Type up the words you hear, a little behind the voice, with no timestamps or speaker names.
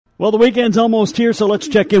Well, the weekend's almost here, so let's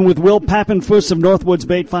check in with Will Pappenfuss of Northwoods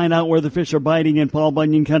Bait, find out where the fish are biting in Paul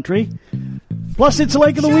Bunyan country. Plus, it's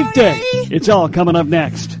Lake of the Weekday. It's all coming up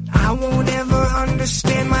next. I won't ever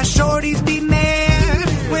understand my shorties be mad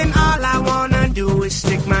when all I wanna do is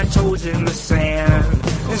stick my toes in the sand.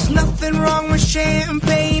 There's nothing wrong with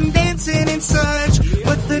champagne, dancing and such,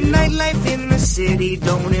 but the nightlife in the city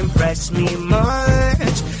don't impress me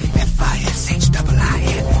much.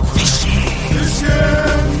 F-I-S-H-I-I-N, fishing.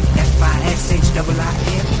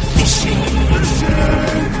 F-I-S-H-I-I-N, fishing.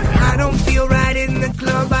 I don't feel right in the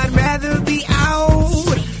club, I'd rather be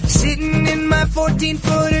out, sitting in my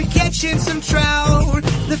 14-footer catching some trout.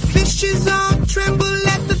 The fishes all tremble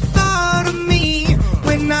at the thought of me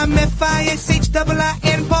when I'm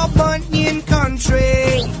F-I-S-H-I-I-N, Paul Bunyan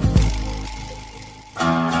country.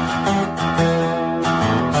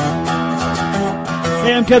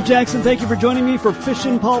 Hey, I'm Kev Jackson. Thank you for joining me for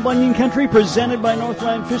Fishin' Paul Bunyan Country, presented by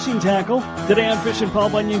Northland Fishing Tackle. Today on Fishin' Paul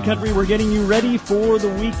Bunyan Country, we're getting you ready for the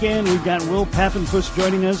weekend. We've got Will Pappenfuss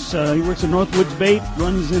joining us. He works at Northwoods Bait,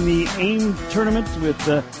 runs in the AIM tournament with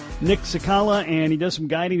Nick Sakala, and he does some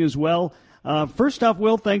guiding as well. First off,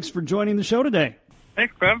 Will, thanks for joining the show today.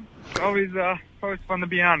 Thanks, Kev. It's always fun to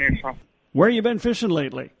be on here. So, where have you been fishing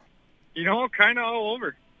lately? You know, kind of all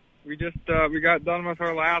over. We just we got done with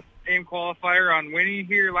our last AIM qualifier on Winnie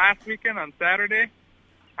here last weekend on Saturday.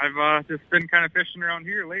 I've just been kind of fishing around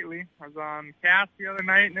here lately. I was on Cass the other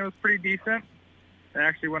night, and it was pretty decent. I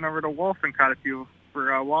actually went over to Wolf and caught a few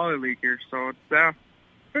for Wally League here, so it's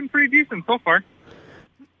been pretty decent so far.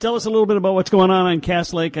 Tell us a little bit about what's going on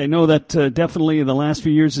Cass Lake. I know that definitely in the last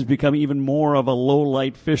few years has become even more of a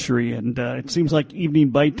low-light fishery, and it seems like evening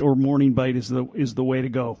bite or morning bite is the way to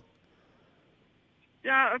go.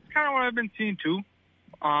 Yeah, that's kind of what I've been seeing too.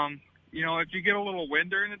 You know, if you get a little wind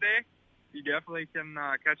during the day, you definitely can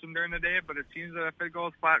catch them during the day, but it seems that if it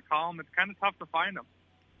goes flat calm, it's kind of tough to find them.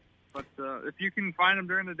 But if you can find them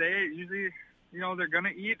during the day, usually, you know, they're going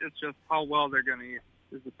to eat. It's just how well they're going to eat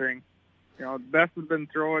is the thing. You know, the best has been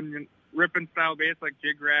throwing ripping style baits like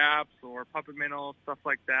jig wraps or puppet minnows, stuff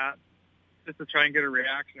like that, just to try and get a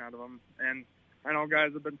reaction out of them. And I know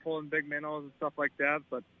guys have been pulling big minnows and stuff like that,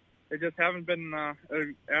 but they just haven't been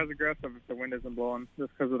as aggressive if the wind isn't blowing, just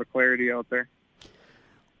because of the clarity out there.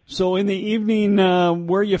 So in the evening,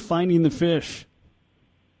 where are you finding the fish?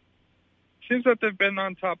 Seems that they've been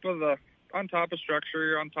on top of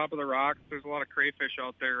structure, on top of the rocks. There's a lot of crayfish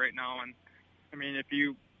out there right now, and I mean, if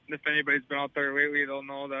anybody's been out there lately, they'll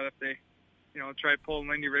know that if they, you know, try pulling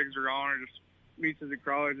lindy rigs around or just leeches and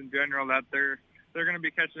crawlers in general, that they're going to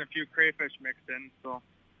be catching a few crayfish mixed in. So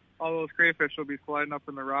all those crayfish will be sliding up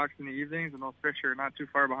in the rocks in the evenings, and those fish are not too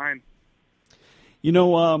far behind. You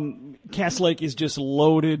know, Cass Lake is just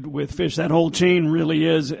loaded with fish. That whole chain really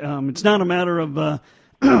is. It's not a matter of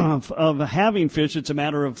of having fish; it's a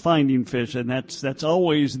matter of finding fish, and that's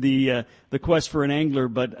always the quest for an angler.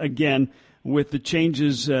 But again, with the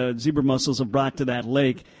changes zebra mussels have brought to that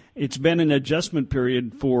lake, it's been an adjustment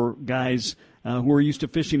period for guys who are used to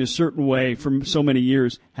fishing a certain way for so many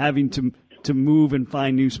years, having to move and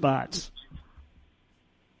find new spots.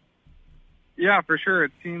 Yeah, for sure.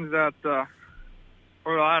 It seems that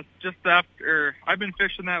for the last, just after, I've been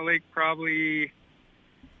fishing that lake probably,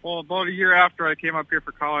 about a year after I came up here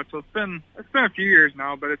for college. So it's been a few years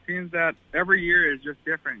now, but it seems that every year is just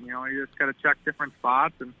different. You know, you just got to check different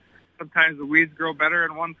spots, and sometimes the weeds grow better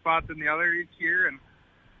in one spot than the other each year. And,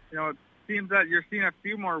 you know, it seems that you're seeing a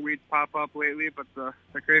few more weeds pop up lately, but the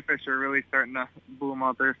crayfish are really starting to bloom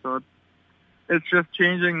out there. So it's just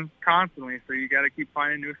changing constantly. So you got to keep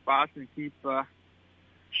finding new spots and keep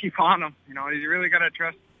on them. You know, you really got to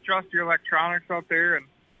trust your electronics out there. And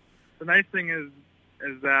the nice thing is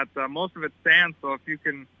that most of it's sand. So if you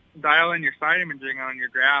can dial in your side imaging on your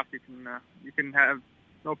graph, you can have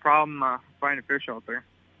no problem finding fish out there.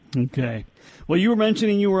 Okay. Well, you were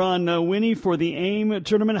mentioning you were on Winnie for the AIM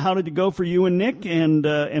tournament. How did it go for you and Nick?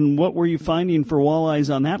 And what were you finding for walleyes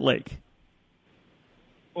on that lake?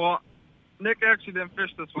 Well, Nick actually didn't fish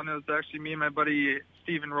this one. It was actually me and my buddy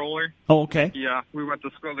Steven Roller. Oh, okay. Yeah, we went to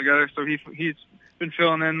school together, so he's been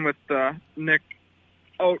filling in with Nick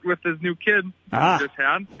out with his new kid that he just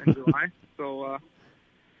had in July. So,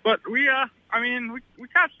 but we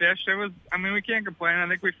caught fish. We can't complain. I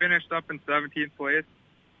think we finished up in 17th place.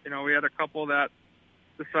 You know, we had a couple that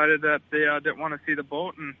decided that they didn't want to see the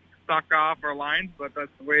boat and stuck off our lines, but that's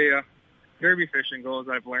the way derby fishing goes,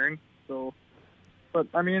 I've learned. So, but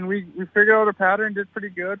I mean, we figured out a pattern, did pretty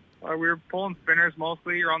good. We were pulling spinners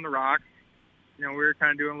mostly around the rocks. You know, we were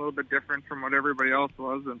kind of doing a little bit different from what everybody else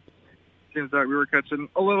was, and it seems that we were catching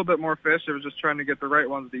a little bit more fish. It was just trying to get the right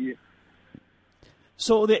ones to eat.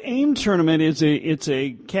 So the AIM tournament is it's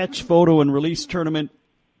a catch, photo, and release tournament.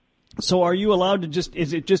 So are you allowed to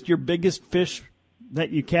is it just your biggest fish that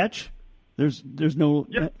you catch? There's no.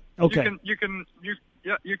 Yeah. Okay. You can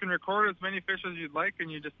record as many fish as you'd like, and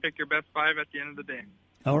you just pick your best 5 at the end of the day.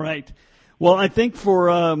 All right. Well, I think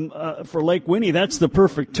for Lake Winnie, that's the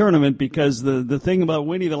perfect tournament, because the thing about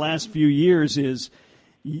Winnie the last few years is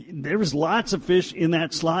there was lots of fish in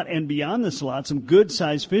that slot and beyond the slot, some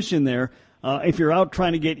good-sized fish in there. If you're out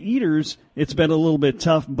trying to get eaters, it's been a little bit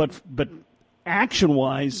tough, but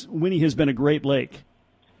action-wise, Winnie has been a great lake.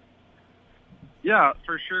 Yeah,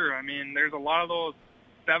 for sure. I mean, there's a lot of those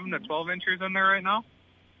 7 to 12 inchers in there right now.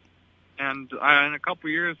 And in a couple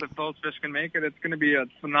of years, if those fish can make it, it's going to be a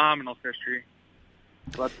phenomenal fishery.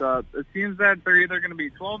 But it seems that they're either going to be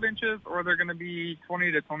 12 inches or they're going to be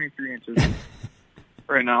 20 to 23 inches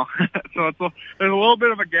right now. So there's a little bit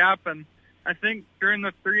of a gap. And I think during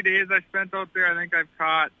the 3 days I spent out there, I think I've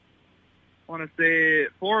caught, I want to say,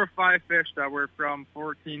 4 or 5 fish that were from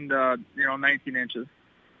 14 to 19 inches.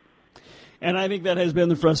 And I think that has been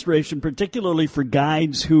the frustration, particularly for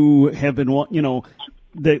guides who have been,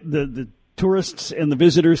 the tourists and the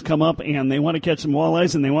visitors come up and they want to catch some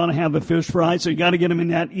walleyes and they want to have a fish fry, so you got to get them in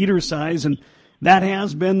that eater size, and that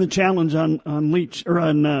has been the challenge on Leech or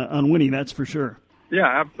on Winnie, that's for sure. Yeah,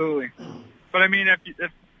 absolutely. But I mean,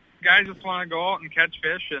 if guys just want to go out and catch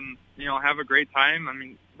fish and have a great time, I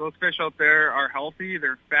mean, those fish out there are healthy,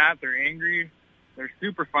 they're fat, they're angry, they're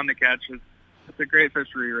super fun to catch. It's a great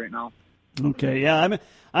fishery right now. Okay, yeah,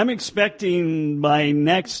 I'm expecting by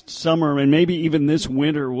next summer and maybe even this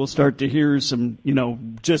winter we'll start to hear some,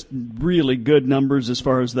 just really good numbers as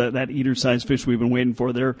far as that eater size fish we've been waiting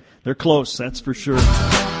for. They're close, that's for sure.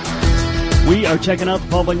 We are checking out the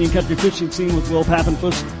Paul Bunyan Country Fishing Scene with Will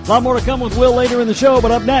Pappenfuss. A lot more to come with Will later in the show,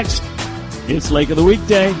 but up next, it's Lake of the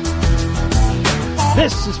Weekday.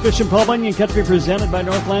 This is Fishing Paul Bunyan Country, presented by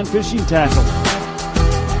Northland Fishing Tackle.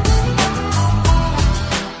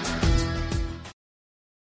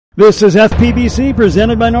 This is FPBC,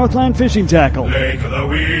 presented by Northland Fishing Tackle. Lake of the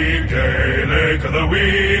Weekday, Lake of the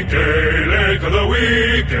Weekday, Lake of the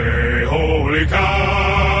Weekday, holy cow!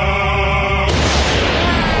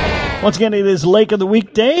 Once again, it is Lake of the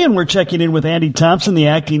Weekday, and we're checking in with Andy Thompson, the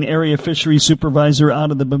acting area fisheries supervisor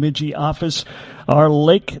out of the Bemidji office. Our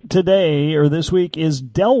lake today, or this week, is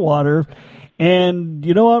Delwater. And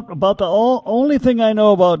you know what? About the only thing I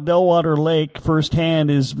know about Delwater Lake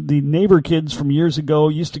firsthand is the neighbor kids from years ago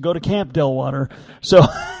used to go to Camp Delwater. So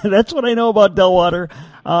that's what I know about Delwater.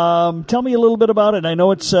 Tell me a little bit about it. I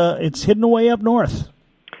know it's hidden away up north.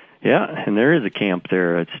 Yeah, and there is a camp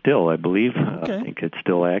there. It's still, I believe. Okay. I think it's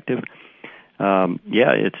still active.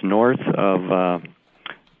 It's north of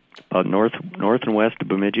about north and west of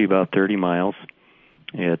Bemidji, about 30 miles.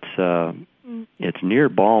 It's near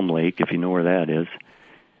Balm Lake, if you know where that is,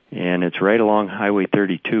 and it's right along Highway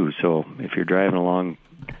 32. So if you're driving along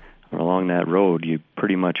that road, you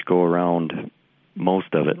pretty much go around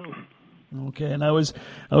most of it. Okay, and I was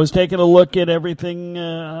taking a look at everything,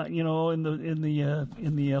 in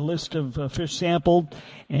the list of fish sampled,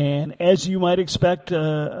 and as you might expect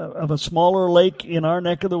of a smaller lake in our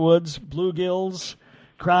neck of the woods, bluegills,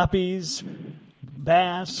 crappies,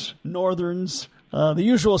 bass, northerns, the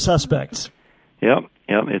usual suspects. Yep.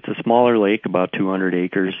 It's a smaller lake, about 200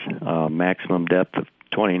 acres, maximum depth of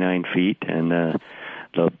 29 feet, and the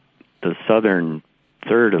southern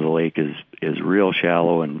third of the lake is real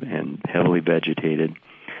shallow and heavily vegetated,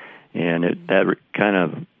 and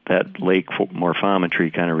that lake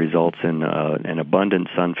morphometry kind of results in an abundant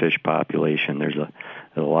sunfish population. There's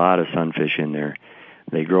a lot of sunfish in there.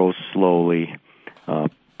 They grow slowly,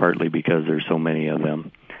 partly because there's so many of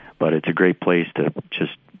them, but it's a great place to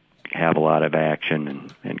just have a lot of action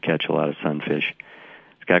and catch a lot of sunfish.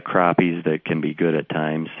 It's got crappies that can be good at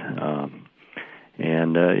times,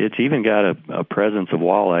 and it's even got a presence of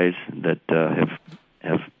walleyes that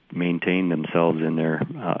have maintained themselves in their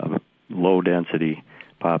low density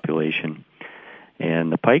population. And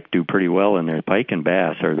the pike do pretty well in there. Pike and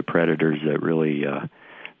bass are the predators that really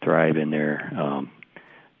thrive in there,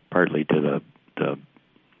 partly to the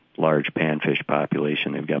large panfish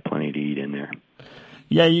population. They've got plenty to eat in there.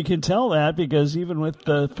 Yeah, you can tell that because even with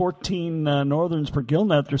 14 northerns per gill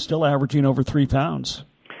net, they're still averaging over 3 pounds.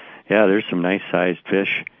 Yeah, there's some nice-sized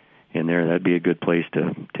fish in there. That'd be a good place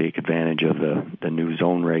to take advantage of the new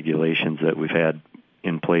zone regulations that we've had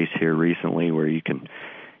in place here recently, where you can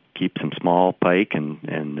keep some small pike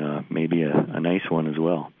and maybe a nice one as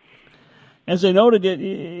well. As I noted,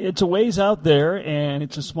 it's a ways out there, and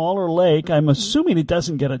it's a smaller lake. I'm assuming it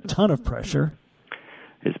doesn't get a ton of pressure.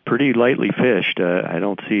 It's pretty lightly fished. I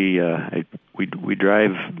don't see. I we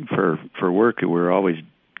drive for work. We're always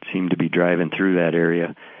seem to be driving through that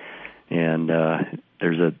area, and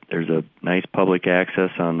there's a nice public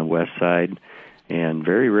access on the west side, and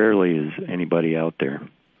very rarely is anybody out there.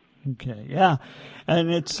 Okay, yeah, and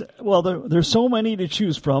there's so many to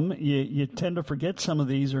choose from. You tend to forget some of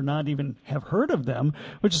these or not even have heard of them,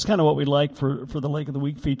 which is kind of what we like for the Lake of the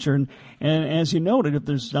Week feature. And as you noted, if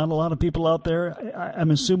there's not a lot of people out there,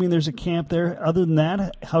 I'm assuming there's a camp there. Other than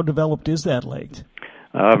that, how developed is that lake?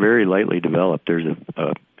 Very lightly developed. There's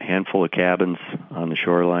a handful of cabins on the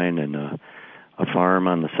shoreline and a farm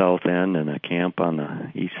on the south end and a camp on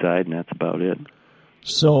the east side, and that's about it.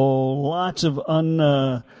 So lots of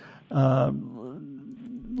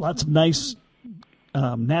lots of nice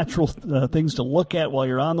natural things to look at while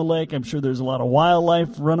you're on the lake. I'm sure there's a lot of wildlife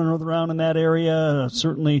running around in that area.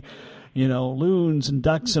 Certainly, loons and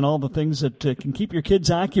ducks and all the things that can keep your kids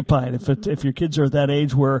occupied. If your kids are at that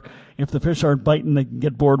age where if the fish aren't biting, they can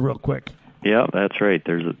get bored real quick. Yeah, that's right.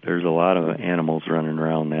 There's a lot of animals running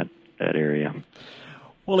around that area.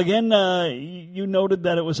 Well, again, you noted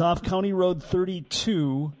that it was off County Road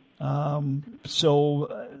 32.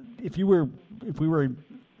 So if we were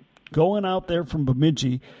going out there from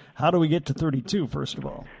Bemidji, how do we get to 32, first of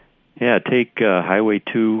all? Yeah, take Highway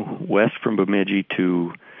 2 west from Bemidji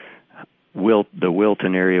to the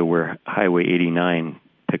Wilton area where Highway 89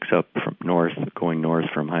 picks up from going north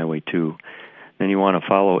from Highway 2. Then you want to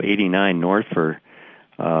follow 89 north for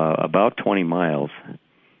about 20 miles,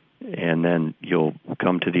 and then you'll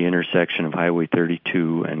come to the intersection of Highway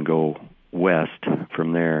 32 and go west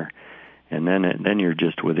from there. And then you're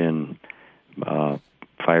just within 5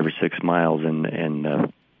 or 6 miles,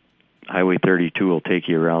 and Highway 32 will take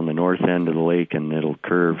you around the north end of the lake, and it'll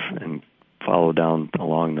curve and follow down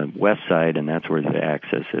along the west side, and that's where the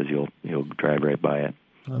access is. You'll drive right by it.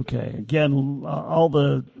 Okay. Again, all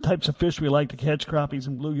the types of fish we like to catch: crappies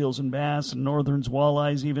and bluegills and bass and northerns,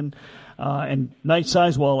 walleyes even, and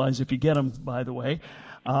nice-sized walleyes if you get them, by the way.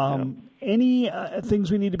 Any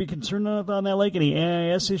things we need to be concerned of on that lake? Any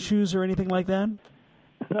AIS issues or anything like that?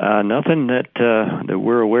 Nothing that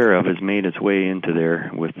we're aware of has made its way into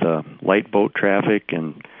there with light boat traffic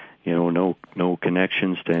and no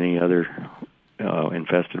connections to any other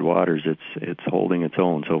infested waters. It's holding its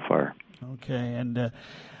own so far. Okay, and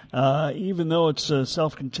even though it's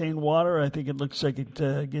self-contained water, I think it looks like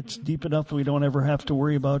it gets deep enough that we don't ever have to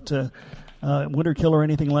worry about winter kill or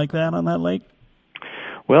anything like that on that lake?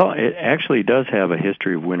 Well, it actually does have a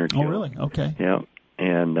history of winter kill. Oh, really? Okay. Yeah,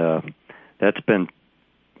 and that's been,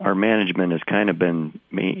 our management has kind of been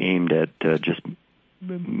aimed at just,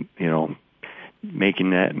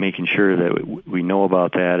 making sure that we know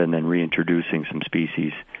about that and then reintroducing some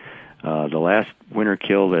species. The last winter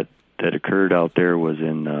kill that occurred out there was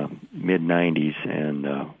in mid-'90s,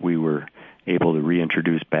 and we were able to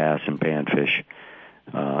reintroduce bass and panfish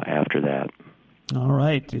after that. All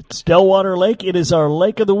right. It's Delwater Lake. It is our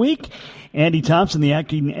Lake of the Week. Andy Thompson, the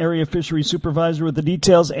acting area fisheries supervisor, with the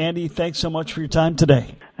details. Andy, thanks so much for your time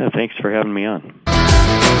today. Thanks for having me on.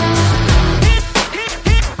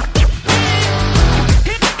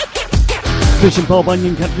 Fishing Paul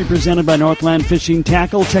Bunyan Country, presented by Northland Fishing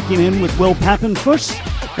Tackle. Checking in with Will Pappenfuss.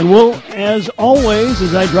 And Will, as always,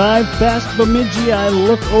 as I drive past Bemidji, I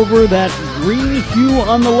look over that green hue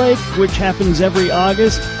on the lake, which happens every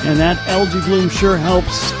August, and that algae bloom sure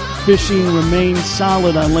helps fishing remain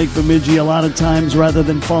solid on Lake Bemidji a lot of times, rather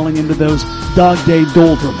than falling into those dog day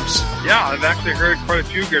doldrums. Yeah, I've actually heard quite a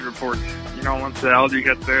few good reports. Once the algae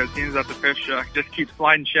gets there, it seems that the fish just keep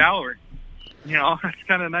sliding shallower. It's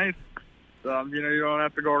kind of nice. You don't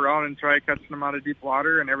have to go around and try catching them out of deep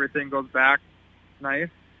water, and everything goes back nice.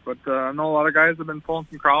 But I know a lot of guys have been pulling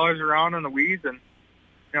some crawlers around in the weeds, and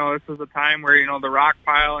this is a time where the rock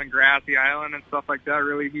pile and grassy island and stuff like that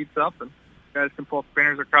really heats up, and guys can pull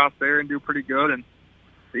spinners across there and do pretty good. And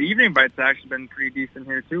the evening bites have actually been pretty decent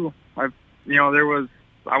here too. I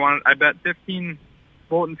bet 15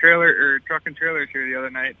 boat and trailer or truck and trailers here the other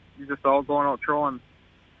night. You just all going out trolling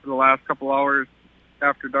for the last couple hours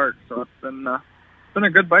after dark, so it's been a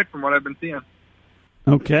good bite from what I've been seeing.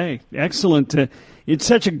 Okay, excellent. It's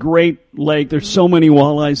such a great lake. There's so many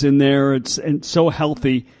walleyes in there. It's so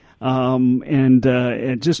healthy, and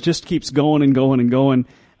it just keeps going and going and going.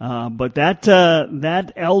 But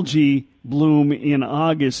that algae bloom in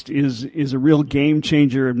August is a real game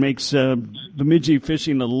changer. It makes Bemidji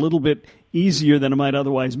fishing a little bit easier than it might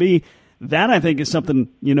otherwise be. That, I think, is something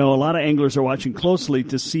a lot of anglers are watching closely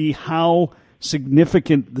to see how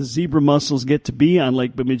significant the zebra mussels get to be on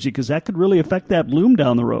Lake Bemidji, because that could really affect that bloom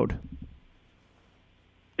down the road.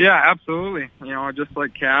 Yeah, absolutely. Just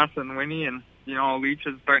like Cass and Winnie and leech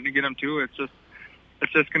is starting to get them too.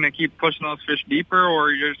 It's just going to keep pushing those fish deeper,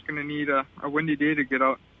 or you're just going to need a windy day to get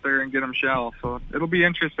out there and get them shallow. So it'll be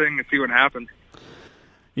interesting to see what happens.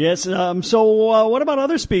 Yes. So what about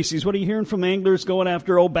other species? What are you hearing from anglers going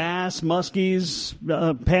after bass, muskies,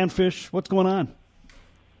 panfish? What's going on?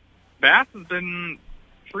 Bass has been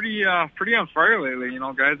pretty on fire lately.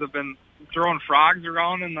 Guys have been throwing frogs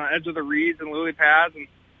around in the edge of the reeds and lily pads, and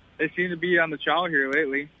they seem to be on the chow here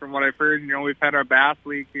lately. From what I've heard, we've had our bass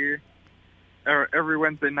league here every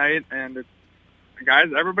Wednesday night, and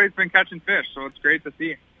everybody's been catching fish, so it's great to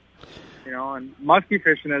see. And muskie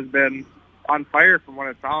fishing has been on fire from what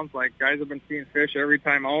it sounds like. Guys have been seeing fish every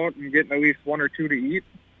time out and getting at least one or two to eat.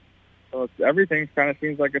 So everything kind of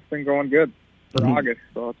seems like it's been going good for August,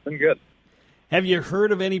 so it's been good. Have you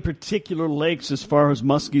heard of any particular lakes as far as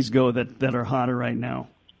muskies go that are hotter right now?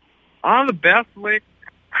 On the best lake,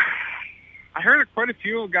 I heard of quite a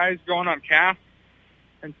few guys going on casts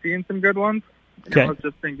and seeing some good ones. Okay. It's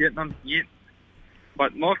just been getting them to eat.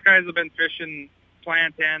 But most guys have been fishing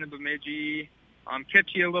Plantain and Bemidji,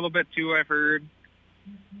 Kitchie a little bit too, I've heard.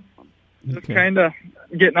 Just kind of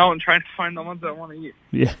getting out and trying to find the ones that want to eat.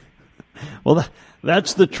 Yeah. Well,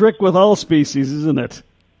 that's the trick with all species, isn't it?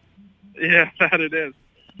 Yeah, that it is.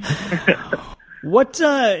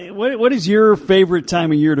 What is your favorite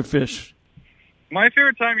time of year to fish? My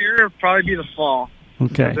favorite time of year would probably be the fall.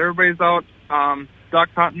 Okay. Everybody's out duck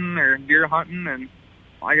hunting or deer hunting, and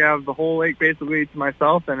I have the whole lake basically to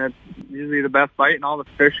myself, and it's usually the best bite, and all the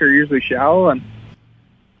fish are usually shallow, and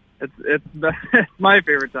it's my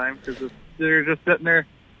favorite time because they're just sitting there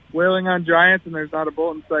wailing on giants, and there's not a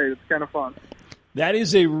boat in sight. It's kind of fun. That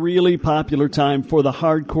is a really popular time for the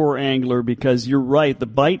hardcore angler because you're right. The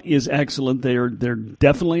bite is excellent. They're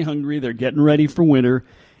definitely hungry. They're getting ready for winter,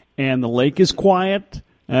 and the lake is quiet,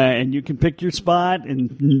 and you can pick your spot,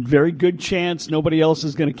 and very good chance nobody else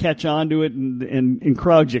is going to catch on to it and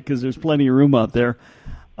crowd you because there's plenty of room out there.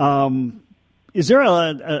 Is there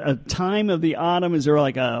a time of the autumn? Is there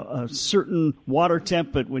like a certain water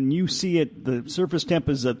temp, but when you see it, the surface temp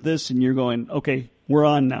is at this, and you're going, okay, we're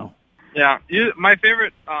on now? Yeah, my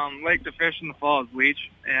favorite lake to fish in the fall is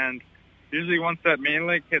Leech, and usually once that main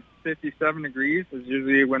lake hits 57 degrees is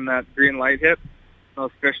usually when that green light hits.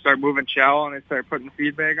 Those fish start moving shallow and they start putting the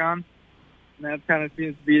feed bag on. And that kind of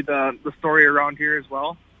seems to be the story around here as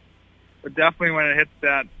well. But definitely when it hits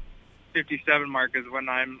that 57 mark is when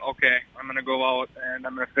I'm going to go out and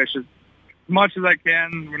I'm going to fish as much as I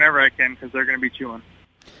can whenever I can because they're going to be chewing.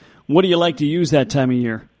 What do you like to use that time of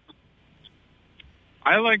year?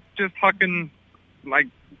 I like just hucking like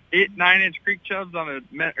 8-9 inch creek chubs on a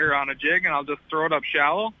jig, and I'll just throw it up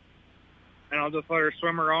shallow, and I'll just let her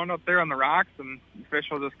swim around up there on the rocks, and the fish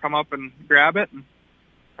will just come up and grab it, and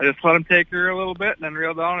I just let them take her a little bit and then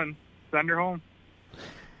reel down and send her home.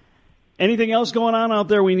 Anything else going on out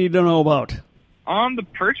there we need to know about? The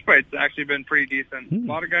perch bite's actually been pretty decent. A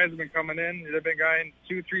lot of guys have been coming in. They've been getting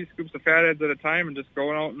 2-3 scoops of fatheads at a time and just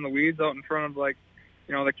going out in the weeds out in front of the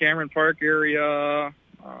Cameron Park area,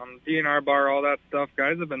 DNR bar, all that stuff.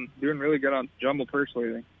 Guys have been doing really good on jumbo perch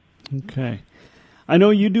lately. Okay. I know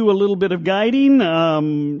you do a little bit of guiding.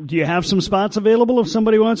 Do you have some spots available if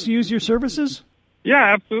somebody wants to use your services?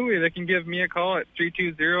 Yeah, absolutely. They can give me a call at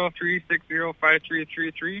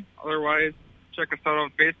 320-360-5333. Otherwise, check us out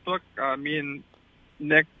on Facebook. Me and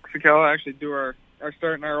Nick Sakella actually are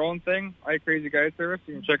starting our own thing, iCrazy Guide Service.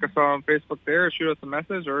 You can check us out on Facebook there, or shoot us a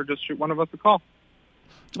message, or just shoot one of us a call.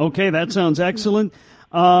 Okay, that sounds excellent.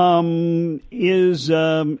 Is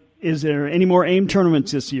there any more AIM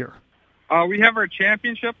tournaments this year? We have our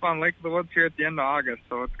championship on Lake of the Woods here at the end of August,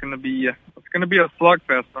 so it's going to be a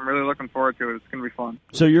slugfest. I'm really looking forward to it. It's going to be fun.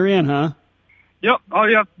 So you're in, huh? Yep. All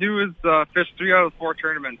you have to do is fish 3 out of 4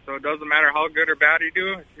 tournaments, so it doesn't matter how good or bad you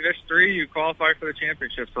do. If you fish 3, you qualify for the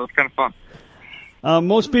championship, so it's kind of fun.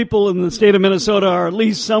 Most people in the state of Minnesota are at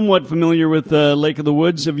least somewhat familiar with Lake of the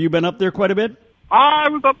Woods. Have you been up there quite a bit? I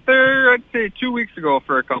was up there, I'd say, 2 weeks ago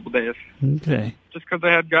for a couple days. Okay. Just because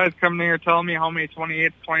I had guys coming here telling me how many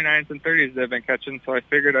 28s, 29s, and 30s they've been catching, so I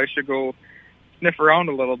figured I should go sniff around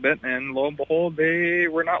a little bit, and lo and behold, they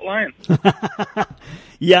were not lying.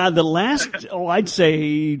 Yeah, the last, I'd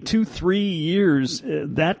say 2-3 years,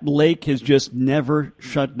 that lake has just never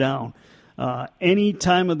shut down. Any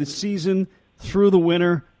time of the season, through the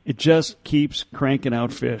winter, it just keeps cranking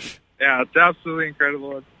out fish. Yeah, it's absolutely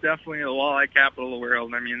incredible. It's definitely the walleye capital of the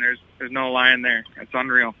world. I mean, there's no lying there. It's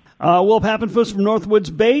unreal. Will Pappenfuss from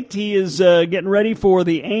Northwoods Bait. He is getting ready for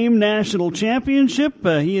the AIM National Championship.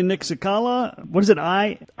 He and Nick Sakala. What is it,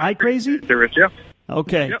 iCrazy? Service, yeah.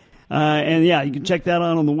 Okay. Yep. And, yeah, you can check that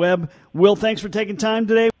out on the web. Will, thanks for taking time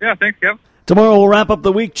today. Yeah, thanks, Kev. Tomorrow we'll wrap up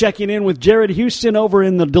the week checking in with Jared Houston over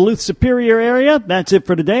in the Duluth Superior area. That's it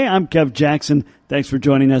for today. I'm Kev Jackson. Thanks for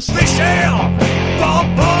joining us. Fish ale!